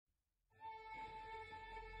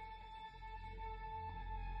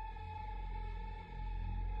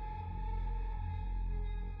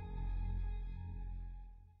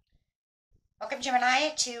welcome Gemini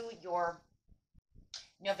to your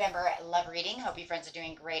November love reading. Hope you friends are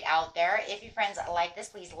doing great out there. If you friends like this,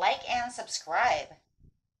 please like and subscribe.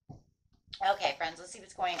 Okay, friends, let's see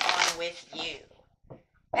what's going on with you.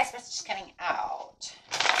 Next message is coming out.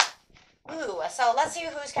 Ooh, so let's see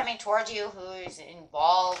who's coming towards you, who's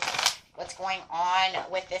involved, what's going on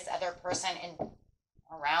with this other person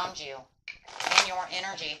around you, in your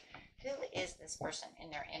energy. Who is this person in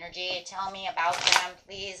their energy? Tell me about them,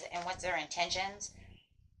 please, and what's their intentions.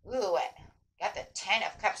 Ooh, got the Ten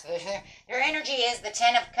of Cups. Their energy is the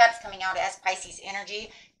Ten of Cups coming out as Pisces energy.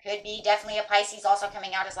 Could be definitely a Pisces also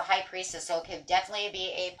coming out as a High Priestess. So it could definitely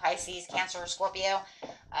be a Pisces, Cancer, Scorpio.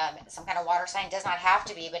 Some kind of water sign. Does not have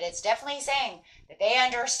to be, but it's definitely saying that they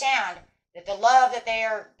understand that the love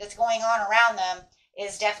that's going on around them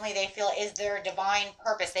is definitely, they feel, is their divine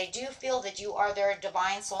purpose. They do feel that you are their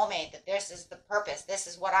divine soulmate, that this is the purpose. This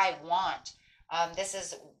is what I want. This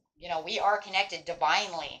is, we are connected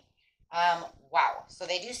divinely. Wow. So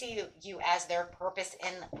they do see you as their purpose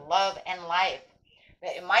in love and life.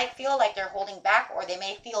 But it might feel like they're holding back, or they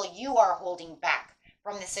may feel you are holding back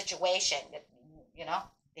from the situation.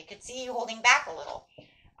 They could see you holding back a little.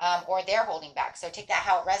 Or they're holding back. So take that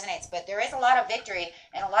how it resonates. But there is a lot of victory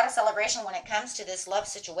and a lot of celebration when it comes to this love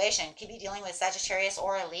situation. Could be dealing with Sagittarius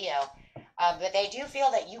or a Leo. But they do feel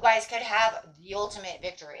that you guys could have the ultimate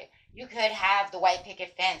victory. You could have the white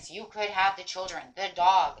picket fence. You could have the children, the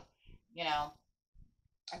dog,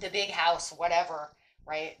 the big house, whatever,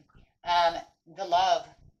 right? The love,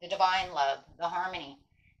 the divine love, the harmony.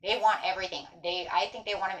 They want everything. I think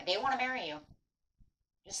they want to marry you.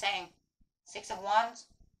 Just saying. Six of Wands.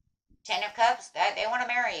 10 of Cups, that they want to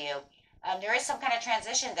marry you. There is some kind of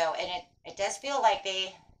transition though, and it does feel like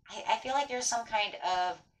I feel like there's some kind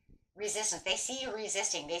of resistance. They see you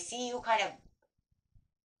resisting. They see you kind of,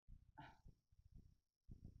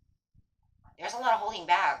 there's a lot of holding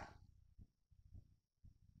back.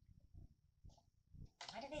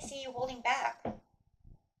 Why do they see you holding back?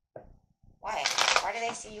 Why? Why do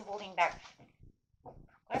they see you holding back?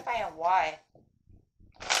 What if I know why?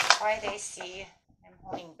 Why they see them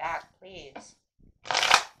holding back, please?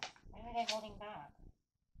 Why are they holding back?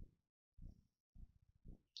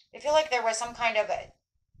 They feel like there was some kind of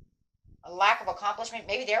a lack of accomplishment.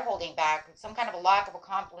 Maybe they're holding back. Some kind of a lack of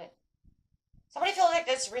accomplishment. Somebody feels like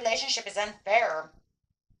this relationship is unfair.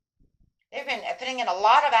 They've been putting in a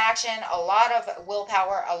lot of action, a lot of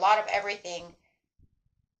willpower, a lot of everything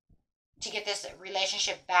to get this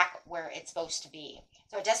relationship back where it's supposed to be.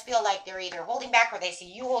 So it does feel like they're either holding back, or they see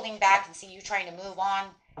you holding back and see you trying to move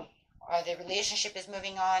on, or the relationship is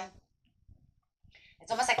moving on.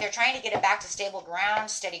 It's almost like they're trying to get it back to stable ground,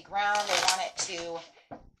 steady ground. They want it to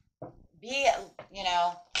be,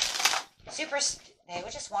 they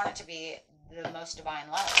would just want it to be the most divine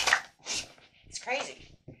love. It's crazy.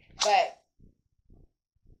 But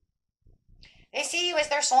they see you as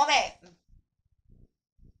their soulmate.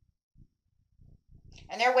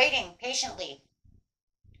 And they're waiting patiently.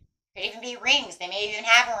 Could even be rings. They may even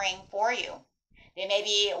have a ring for you. They may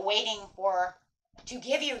be waiting to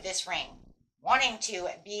give you this ring, wanting to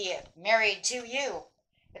be married to you.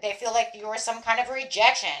 But they feel like you're some kind of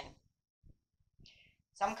rejection,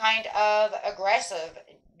 some kind of aggressive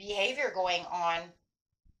behavior going on.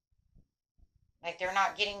 Like they're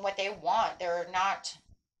not getting what they want. There's not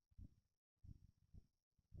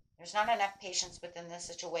enough patience within this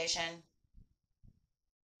situation.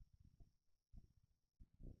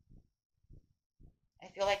 I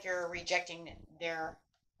feel like you're rejecting I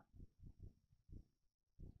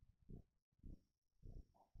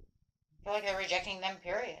feel like they're rejecting them,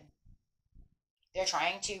 period. They're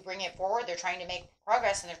trying to bring it forward. They're trying to make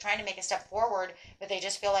progress, and they're trying to make a step forward, but they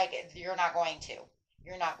just feel like you're not going to.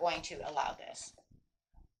 You're not going to allow this.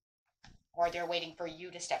 Or they're waiting for you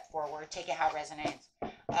to step forward. Take it how it resonates.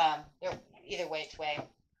 They're either which way.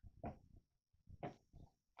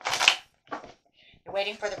 They're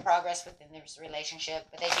waiting for the progress within this relationship,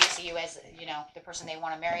 but they do see you as, the person they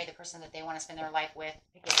want to marry, the person that they want to spend their life with,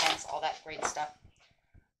 picket fence, all that great stuff.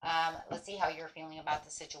 Let's see how you're feeling about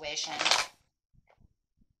the situation.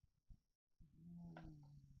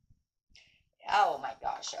 Oh my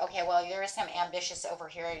gosh. Okay, well, there is some ambitious over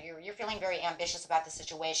here. You're feeling very ambitious about the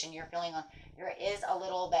situation. You're feeling there is a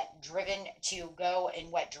little bit driven to go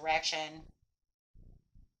in what direction.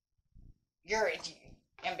 You're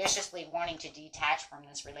ambitiously wanting to detach from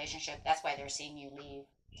this relationship. That's why they're seeing you leave.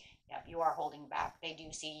 Yep, you are holding back. They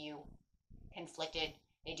do see you conflicted.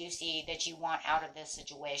 They do see that you want out of this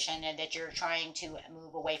situation and that you're trying to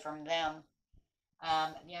move away from them.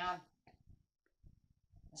 Yeah.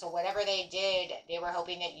 So whatever they did, they were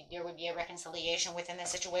hoping that there would be a reconciliation within the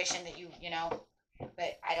situation, that you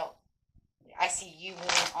but I see you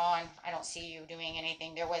moving on. I don't see you doing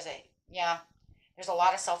anything. Yeah, there's a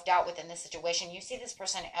lot of self-doubt within this situation. You see this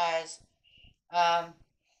person as um,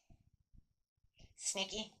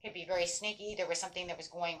 sneaky, could be very sneaky. There was something that was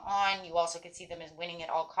going on. You also could see them as winning at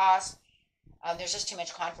all costs. There's just too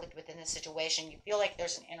much conflict within this situation. You feel like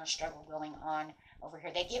there's an inner struggle going on over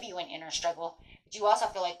here. They give you an inner struggle, but you also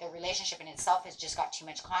feel like the relationship in itself has just got too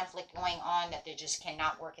much conflict going on, that they just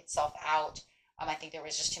cannot work itself out. I think there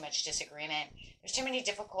was just too much disagreement. There's too many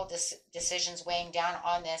difficult decisions weighing down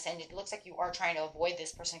on this, and it looks like you are trying to avoid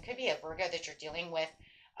this person. Could be a Virgo that you're dealing with,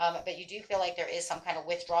 but you do feel like there is some kind of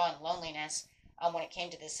withdrawal and loneliness when it came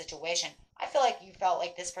to this situation. I feel like you felt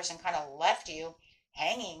like this person kind of left you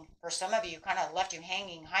hanging. For some of you, kind of left you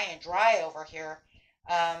hanging high and dry over here.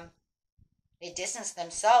 They distanced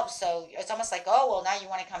themselves, so it's almost like, oh, well, now you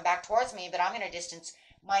want to come back towards me, but I'm going to distance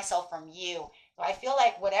myself from you. So I feel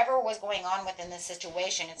like whatever was going on within this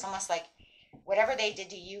situation, it's almost like whatever they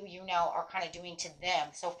did to you, you now are kind of doing to them.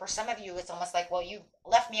 So for some of you, it's almost like, well, you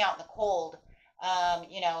left me out in the cold,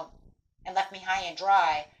 and left me high and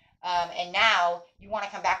dry. And now you want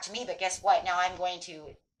to come back to me, but guess what? Now I'm going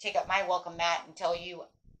to take up my welcome mat and tell you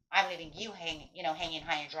I'm leaving you hanging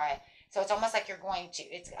high and dry. So it's almost like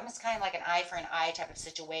it's almost kind of like an eye for an eye type of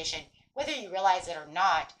situation, whether you realize it or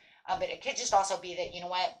not. But it could just also be that, you know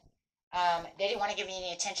what, they didn't want to give me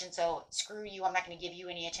any attention, so screw you, I'm not going to give you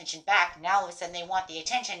any attention back. Now all of a sudden they want the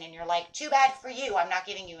attention, and you're like, too bad for you, I'm not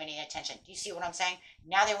giving you any attention. Do you see what I'm saying?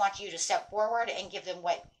 Now they want you to step forward and give them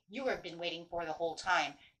what you have been waiting for the whole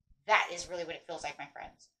time. That is really what it feels like, my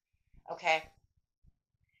friends. Okay?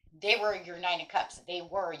 They were your Nine of Cups. You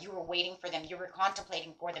were waiting for them. You were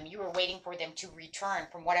contemplating for them. You were waiting for them to return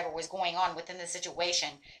from whatever was going on within the situation.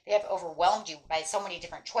 They have overwhelmed you by so many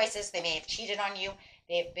different choices. They may have cheated on you.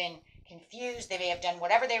 They have been confused. They may have done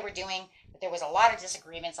whatever they were doing, but there was a lot of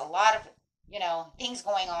disagreements, a lot of, things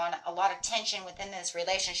going on, a lot of tension within this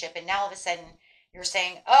relationship. And now all of a sudden you're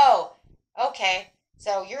saying, oh, okay.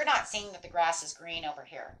 So you're not seeing that the grass is green over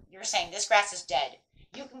here. You're saying this grass is dead.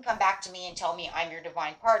 You can come back to me and tell me I'm your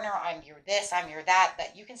divine partner, I'm your this, I'm your that,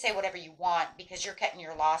 but you can say whatever you want because you're cutting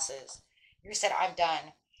your losses. You said, I'm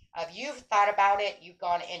done. You've thought about it, you've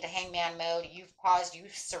gone into hangman mode, you've paused,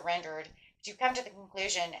 you've surrendered, but you've come to the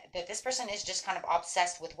conclusion that this person is just kind of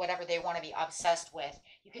obsessed with whatever they want to be obsessed with.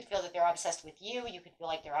 You could feel that they're obsessed with you. You could feel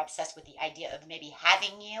like they're obsessed with the idea of maybe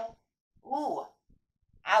having you. Ooh,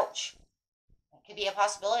 ouch. It could be a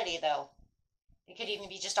possibility, though. They could even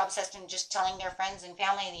be just obsessed and just telling their friends and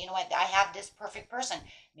family, you know what, I have this perfect person.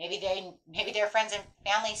 Maybe their friends and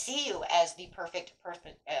family see you as the perfect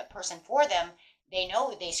person for them. They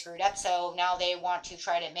know they screwed up, so now they want to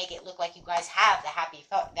try to make it look like you guys have the happy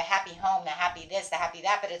home, the happy this, the happy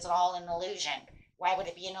that, but it's all an illusion. Why would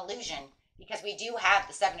it be an illusion? Because we do have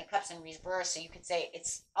the Seven of Cups in reverse, so you could say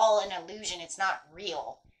it's all an illusion. It's not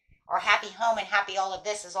real. Our happy home and happy all of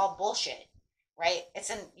this is all bullshit. Right?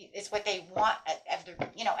 It's what they want,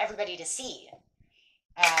 everybody to see,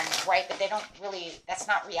 right? But they don't really. That's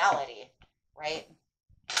not reality, right?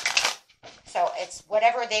 So it's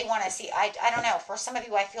whatever they want to see. I don't know. For some of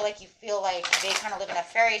you, I feel like you feel like they kind of live in a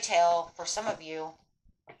fairy tale. For some of you,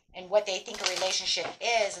 and what they think a relationship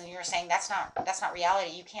is, and you're saying that's not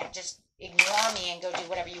reality. You can't just ignore me and go do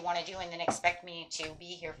whatever you want to do, and then expect me to be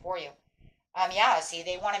here for you. See,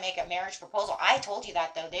 they want to make a marriage proposal. I told you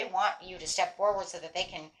that, though. They want you to step forward so that they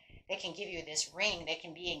can give you this ring. They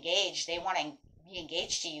can be engaged. They want to be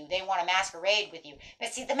engaged to you. They want to masquerade with you.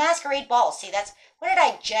 But see, the masquerade ball, that's, what did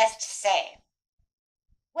I just say?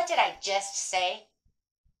 What did I just say?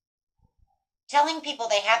 Telling people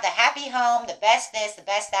they have the happy home, the best this, the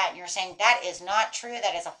best that, and you're saying that is not true.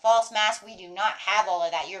 That is a false mask. We do not have all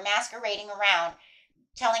of that. You're masquerading around,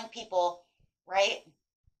 telling people, right?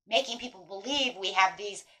 Making people believe we have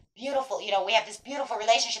these beautiful, we have this beautiful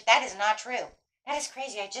relationship. That is not true. That is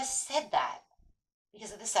crazy. I just said that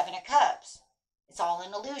because of the Seven of Cups. It's all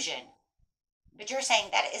an illusion. But you're saying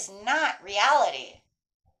that is not reality.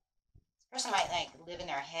 This person might live in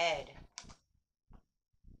their head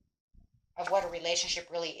of what a relationship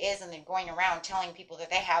really is, and then going around telling people that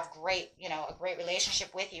they have a great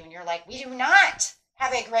relationship with you, and you're like, we do not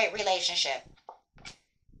have a great relationship.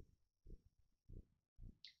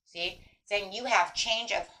 See, saying you have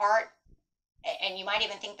change of heart, and you might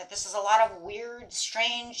even think that this is a lot of weird,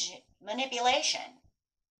 strange manipulation,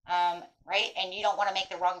 right? And you don't want to make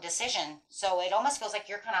the wrong decision. So it almost feels like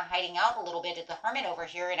you're kind of hiding out a little bit at the hermit over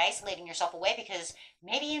here and isolating yourself away because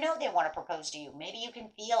maybe they want to propose to you. Maybe you can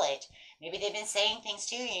feel it. Maybe they've been saying things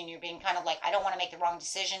to you and you're being kind of like, I don't want to make the wrong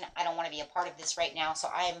decision. I don't want to be a part of this right now. So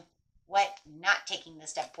I'm what? Not taking the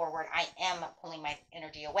step forward. I am pulling my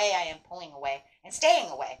energy away. I am pulling away and staying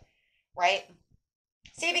away, right?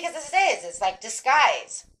 See, because this is, it's like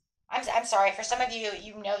disguise. I'm sorry, for some of you,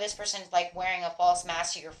 you know this person's like wearing a false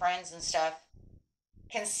mask to your friends and stuff,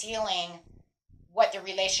 concealing what the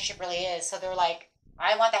relationship really is. So they're like,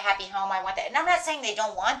 I want the happy home, I want that. And I'm not saying they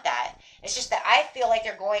don't want that. It's just that I feel like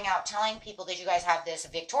they're going out telling people that you guys have this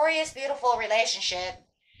victorious, beautiful relationship,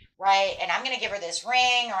 right? And I'm going to give her this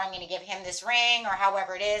ring, or I'm going to give him this ring, or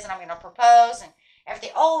however it is, and I'm going to propose and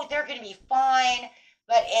everything. Oh, they're going to be fine,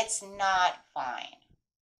 but it's not fine.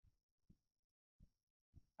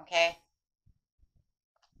 Okay?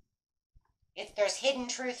 There's hidden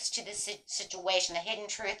truths to this situation. The hidden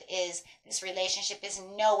truth is this relationship is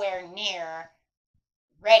nowhere near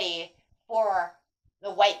ready for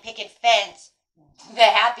the white picket fence, the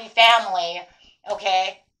happy family,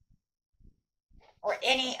 okay? Or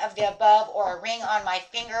any of the above, or a ring on my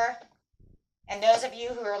finger. And those of you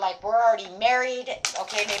who are like, we're already married,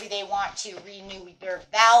 okay, maybe they want to renew their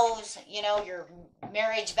vows, you know, your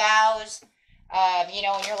marriage vows. You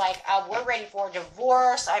know, and you're like, we're ready for a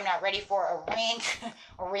divorce. I'm not ready for a ring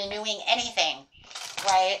or renewing anything,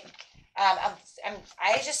 right?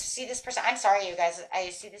 I just see this person. I'm sorry, you guys. I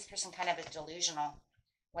see this person kind of as delusional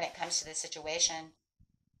when it comes to this situation.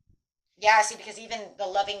 Yeah, see, because even the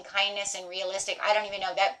loving kindness and realistic, I don't even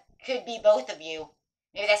know. That could be both of you.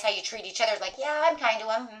 Maybe that's how you treat each other. It's like, yeah, I'm kind to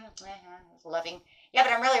him. Loving. Yeah,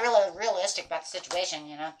 but I'm really, really realistic about the situation,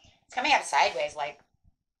 you know. It's coming out sideways, like,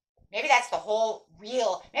 maybe that's the whole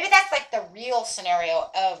real, maybe that's like the real scenario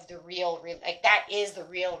of the real, like that is the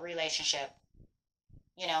real relationship.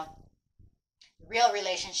 You know, the real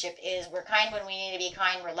relationship is we're kind when we need to be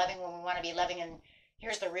kind, we're loving when we want to be loving, and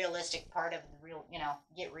here's the realistic part of the real, you know,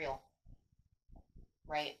 get real.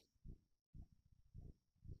 Right?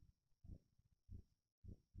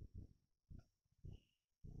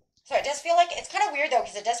 So it does feel like, it's kind of weird though,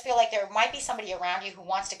 because it does feel like there might be somebody around you who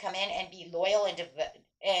wants to come in and be loyal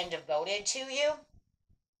and devoted to you.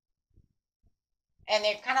 And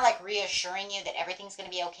they're kind of like reassuring you that everything's going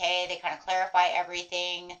to be okay. They kind of clarify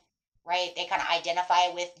everything, right? They kind of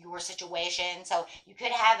identify with your situation. So you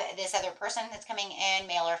could have this other person that's coming in,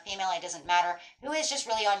 male or female, it doesn't matter, who is just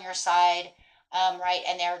really on your side, right?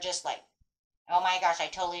 And they're just like, oh my gosh, I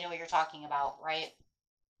totally know what you're talking about, right?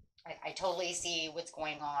 I totally see what's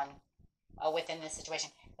going on within this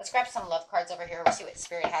situation. Let's grab some love cards over here. We'll see what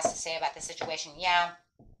Spirit has to say about the situation. Yeah.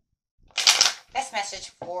 Best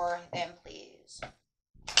message for them, please.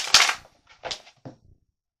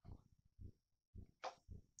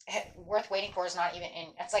 Worth waiting for is not even in,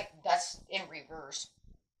 it's like, that's in reverse.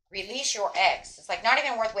 Release your ex. It's like not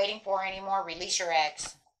even worth waiting for anymore. Release your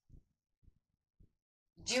ex.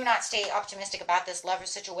 Do not stay optimistic about this lover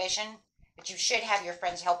situation, but you should have your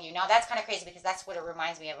friends help you. Now that's kind of crazy because that's what it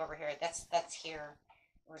reminds me of over here. That's here.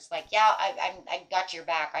 Where it's like, yeah, I got your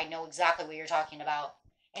back. I know exactly what you're talking about.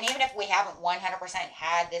 And even if we haven't 100%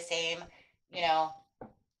 had the same, you know,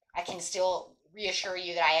 I can still reassure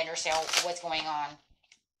you that I understand what's going on.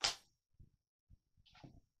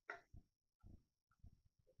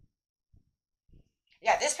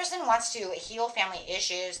 Yeah, this person wants to heal family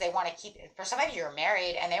issues. They want to keep, for some of you are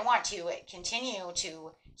married, and they want to continue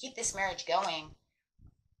to keep this marriage going.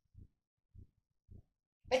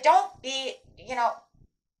 But don't be, you know,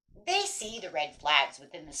 they see the red flags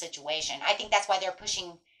within the situation. I think that's why they're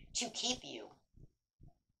pushing to keep you.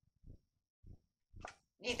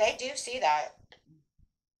 They do see that.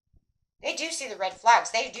 They do see the red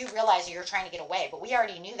flags. They do realize you're trying to get away, but we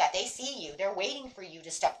already knew that. They see you. They're waiting for you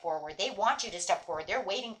to step forward. They want you to step forward. They're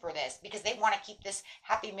waiting for this because they want to keep this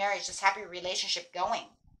happy marriage, this happy relationship going.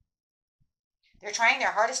 They're trying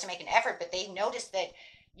their hardest to make an effort, but they notice that,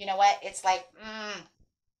 you know what, it's like,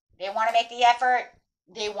 they want to make the effort.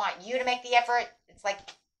 They want you to make the effort. It's like,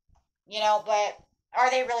 you know, but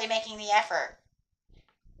are they really making the effort?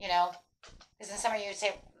 You know, because then some of you would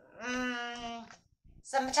say,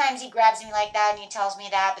 sometimes he grabs me like that and he tells me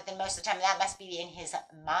that, but then most of the time that must be in his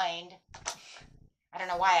mind. I don't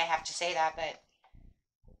know why I have to say that, but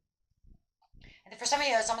and for some of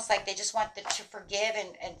you, it's almost like they just want to forgive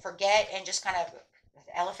and forget and just kind of,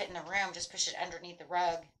 the elephant in the room, just push it underneath the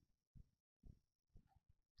rug.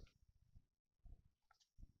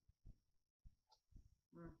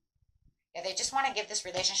 Yeah, they just want to give this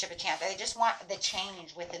relationship a chance. They just want the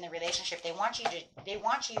change within the relationship. They want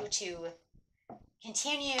you to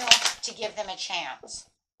continue to give them a chance.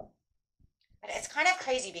 But it's kind of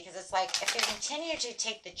crazy because it's like, if they continue to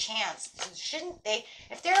take the chance, shouldn't they,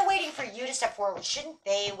 if they're waiting for you to step forward, shouldn't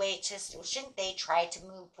they try to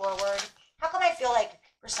move forward? How come I feel like,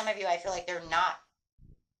 for some of you, I feel like they're not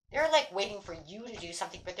they're like waiting for you to do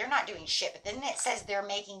something, but they're not doing shit. But then it says they're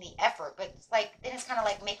making the effort, but it's like, then it's kind of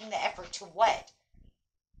like making the effort to what?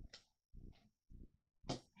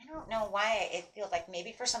 I don't know why it feels like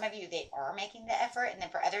maybe for some of you they are making the effort, and then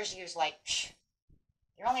for others you're like, psh,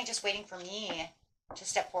 they're only just waiting for me to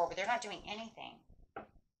step forward. They're not doing anything. I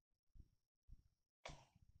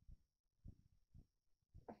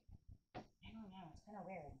don't know. It's kind of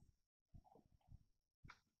weird.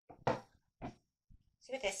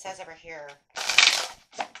 See what this says over here. If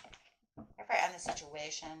I end the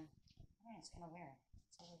situation, it's kind of weird.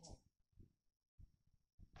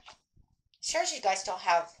 Shows you guys still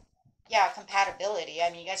have, yeah, compatibility. I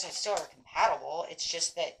mean, you guys are still compatible. It's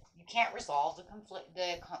just that you can't resolve the conflict.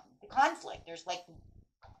 The conflict. There's like,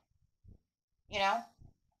 you know.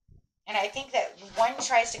 And I think that one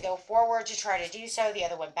tries to go forward to try to do so, the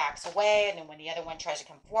other one backs away, and then when the other one tries to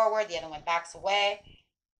come forward, the other one backs away.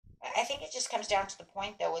 I think it just comes down to the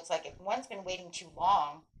point, though. It's like if one's been waiting too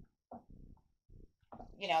long,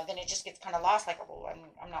 you know, then it just gets kind of lost. Like, oh,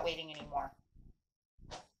 I'm not waiting anymore.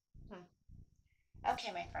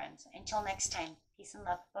 Okay, my friends. Until next time. Peace and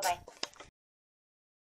love. Bye-bye.